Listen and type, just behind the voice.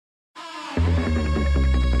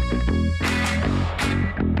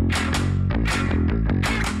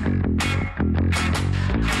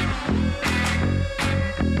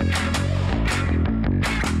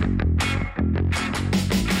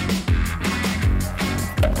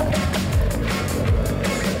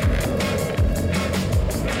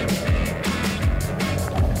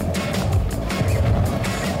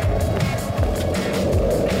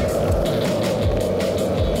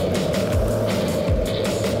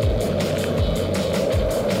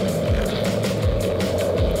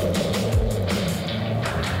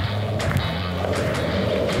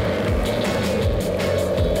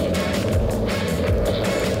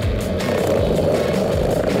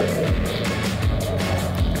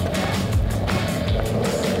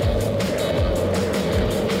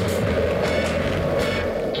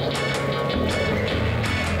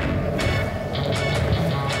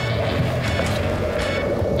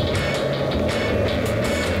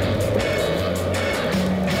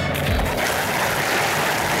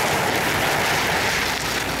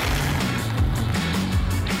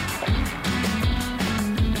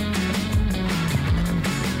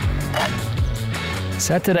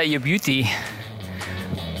Saturday, you beauty.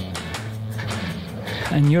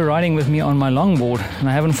 And you're riding with me on my longboard, and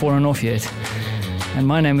I haven't fallen off yet. And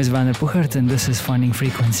my name is Werner Puchert, and this is Finding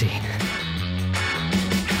Frequency.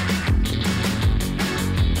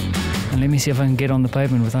 And let me see if I can get on the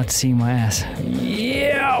pavement without seeing my ass.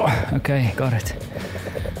 Yeah! Okay, got it.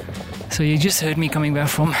 So you just heard me coming back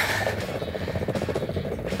from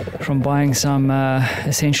buying some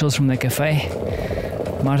essentials from the cafe.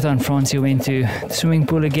 Marta and Francie went to the swimming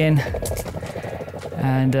pool again,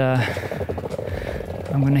 and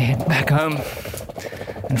I'm gonna head back home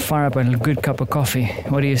and fire up a good cup of coffee.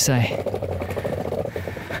 What do you say?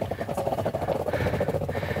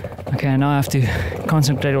 Okay, now I have to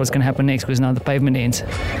concentrate on what's gonna happen next because now the pavement ends.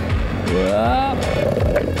 Whoa.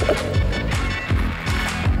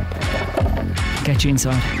 Catch you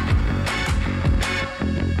inside.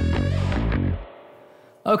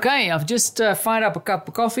 Okay, I've just fired up a cup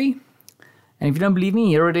of coffee, and if you don't believe me,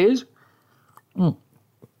 here it is. Oh,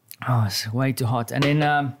 it's way too hot. And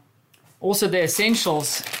then also the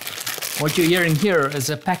essentials, what you're hearing here is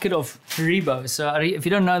a packet of Haribo. So if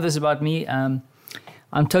you don't know this about me, I'm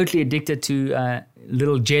totally addicted to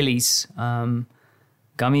little jellies,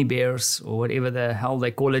 gummy bears, or whatever the hell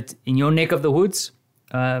they call it in your neck of the woods,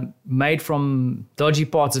 made from dodgy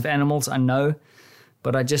parts of animals, I know,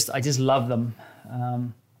 but I just love them.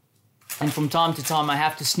 And from time to time, I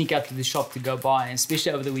have to sneak out to the shop to go buy,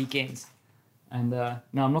 especially over the weekends. And no,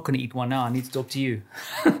 I'm not going to eat one now. I need to talk to you.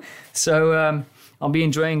 So I'll be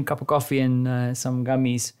enjoying a cup of coffee and some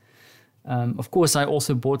gummies. Of course, I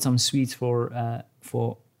also bought some sweets for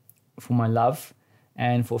my love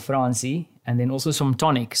and for Francie, and then also some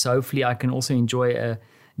tonic. So hopefully, I can also enjoy a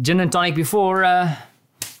gin and tonic before I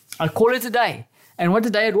call it a day. And what a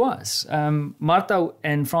day it was. Marta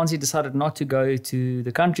and Francie decided not to go to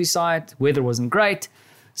the countryside. Weather wasn't great.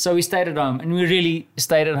 So we stayed at home. And we really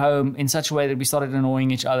stayed at home in such a way that we started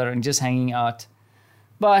annoying each other and just hanging out.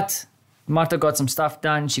 But Marta got some stuff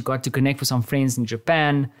done. She got to connect with some friends in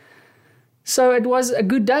Japan. So it was a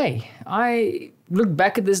good day. I look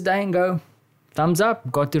back at this day and go, thumbs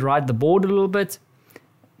up. Got to ride the board a little bit.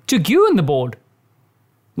 Took you on the board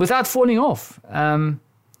without falling off.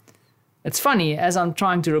 It's funny, as I'm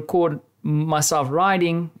trying to record myself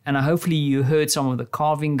riding, and hopefully you heard some of the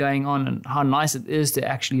carving going on and how nice it is to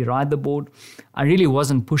actually ride the board, I really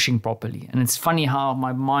wasn't pushing properly. And it's funny how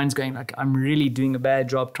my mind's going like I'm really doing a bad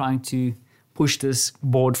job trying to push this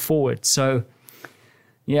board forward. So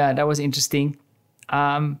yeah, that was interesting.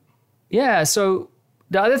 So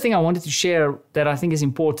the other thing I wanted to share that I think is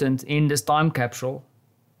important in this time capsule,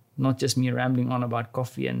 not just me rambling on about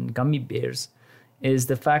coffee and gummy bears, is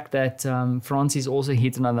the fact that Francie's also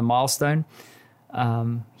hit another milestone.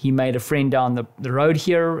 He made a friend down the road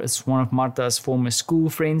here. It's one of Marta's former school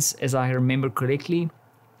friends, as I remember correctly.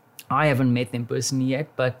 I haven't met them personally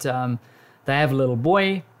yet, but they have a little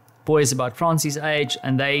boy. Boy is about Francie's age,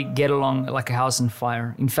 and they get along like a house on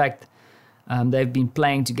fire. In fact, they've been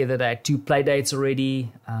playing together. They had 2 play dates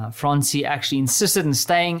already. Francie actually insisted on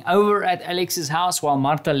staying over at Alex's house while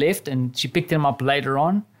Marta left, and she picked him up later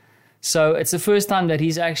on. So it's the first time that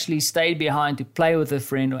he's actually stayed behind to play with a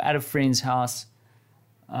friend or at a friend's house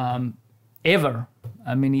ever.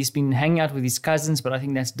 I mean, he's been hanging out with his cousins, but I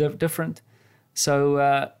think that's different.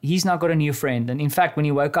 So he's now got a new friend. And in fact, when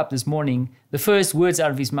he woke up this morning, the first words out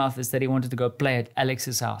of his mouth is that he wanted to go play at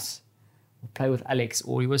Alex's house, or play with Alex.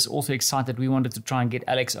 Or he was also excited. We wanted to try and get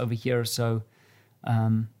Alex over here. So,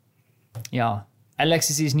 Alex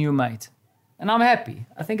is his new mate. And I'm happy.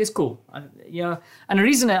 I think it's cool. And the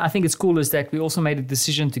reason I think it's cool is that we also made a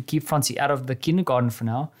decision to keep Francie out of the kindergarten for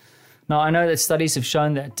now. Now, I know that studies have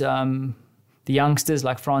shown that the youngsters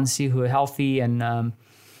like Francie who are healthy and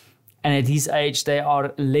at his age, they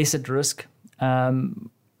are less at risk.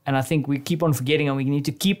 And I think we keep on forgetting, and we need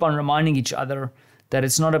to keep on reminding each other that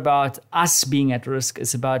it's not about us being at risk.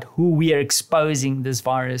 It's about who we are exposing this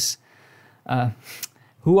virus.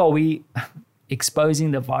 Who are we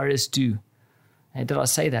exposing the virus to? Hey, did I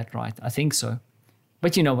say that right? I think so.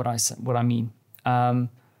 But you know what I mean.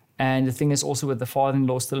 And the thing is also with the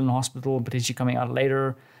father-in-law still in the hospital, potentially coming out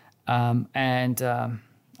later. And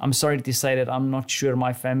I'm sorry to say that I'm not sure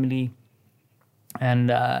my family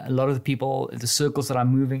and a lot of the people, the circles that I'm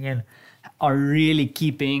moving in, are really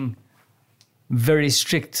keeping very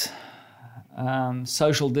strict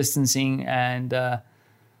social distancing and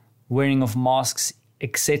wearing of masks,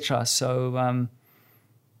 etc. So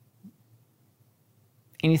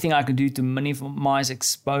anything I can do to minimize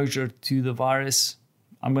exposure to the virus,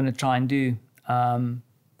 I'm going to try and do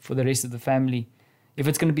for the rest of the family. If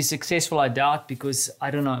it's going to be successful, I doubt, because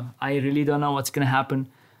I don't know. I really don't know what's going to happen,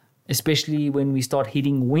 especially when we start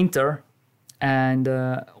hitting winter and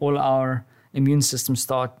all our immune systems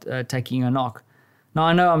start taking a knock. Now,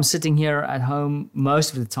 I know I'm sitting here at home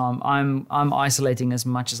most of the time. I'm isolating as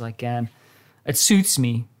much as I can. It suits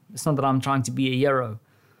me. It's not that I'm trying to be a hero,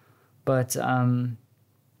 but I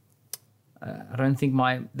don't think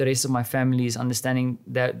the rest of my family is understanding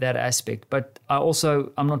that aspect. But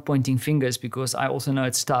I'm not pointing fingers, because I also know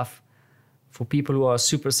it's tough for people who are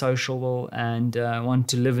super social and want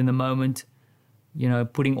to live in the moment,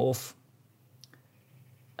 putting off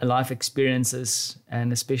life experiences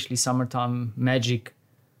and especially summertime magic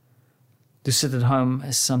to sit at home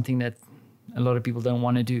is something that a lot of people don't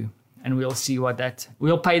want to do. And we'll pay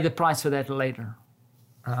the price for that later.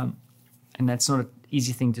 And that's not an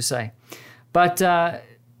easy thing to say. But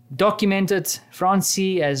documented,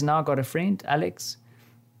 Francie has now got a friend, Alex,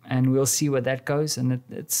 and we'll see where that goes. And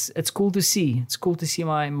it's cool to see. It's cool to see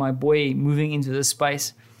my boy moving into this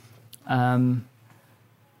space.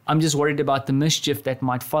 I'm just worried about the mischief that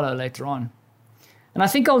might follow later on. And I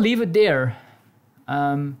think I'll leave it there.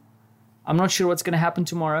 I'm not sure what's going to happen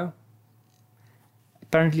tomorrow.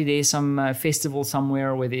 Apparently there's some festival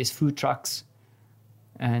somewhere where there's food trucks.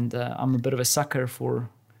 And I'm a bit of a sucker for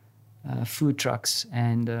food trucks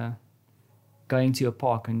and going to a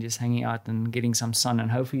park and just hanging out and getting some sun. And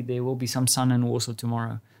hopefully there will be some sun in Warsaw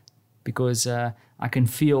tomorrow, because I can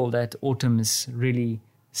feel that autumn is really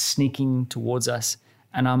sneaking towards us.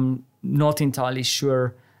 And I'm not entirely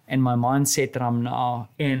sure in my mindset that I'm now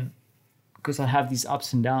in, because I have these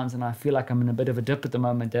ups and downs and I feel like I'm in a bit of a dip at the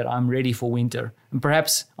moment, that I'm ready for winter. And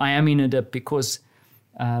perhaps I am in a dip because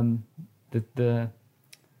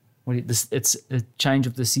it's a change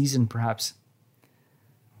of the season, perhaps.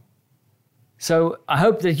 So I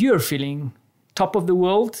hope that you're feeling top of the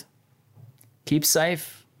world. Keep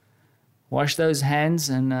safe. Wash those hands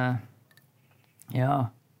and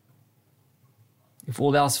if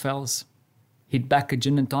all else fails, hit back a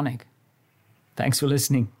gin and tonic. Thanks for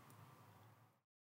listening.